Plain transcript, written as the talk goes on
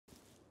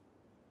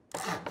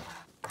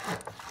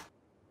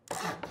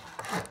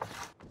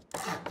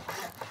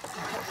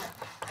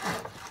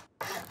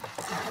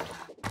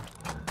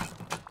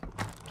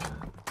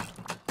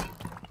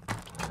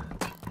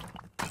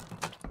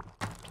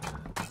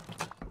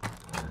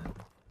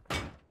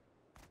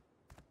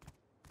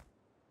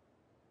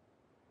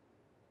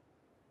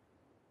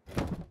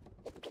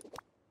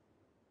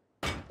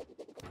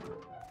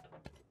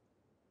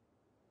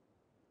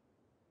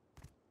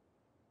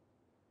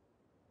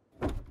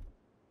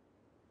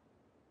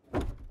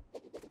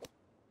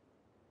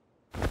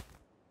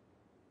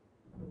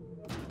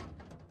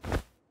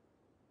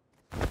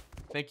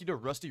Thank you to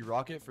Rusty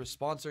Rocket for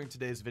sponsoring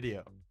today's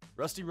video.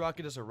 Rusty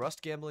Rocket is a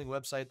Rust gambling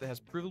website that has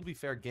provably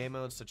fair game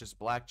modes such as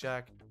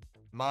Blackjack,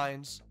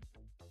 Mines,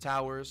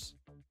 Towers,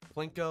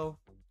 Plinko,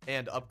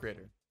 and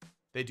Upgrader.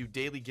 They do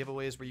daily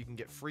giveaways where you can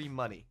get free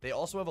money. They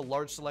also have a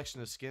large selection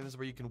of skins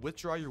where you can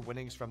withdraw your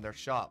winnings from their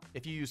shop.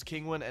 If you use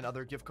Kingwin and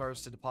other gift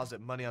cards to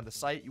deposit money on the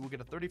site, you will get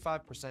a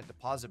 35%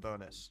 deposit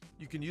bonus.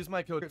 You can use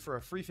my code for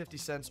a free 50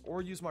 cents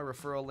or use my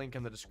referral link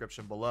in the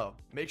description below.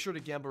 Make sure to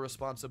gamble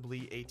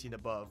responsibly, 18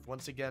 above.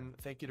 Once again,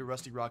 thank you to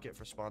Rusty Rocket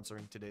for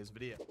sponsoring today's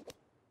video.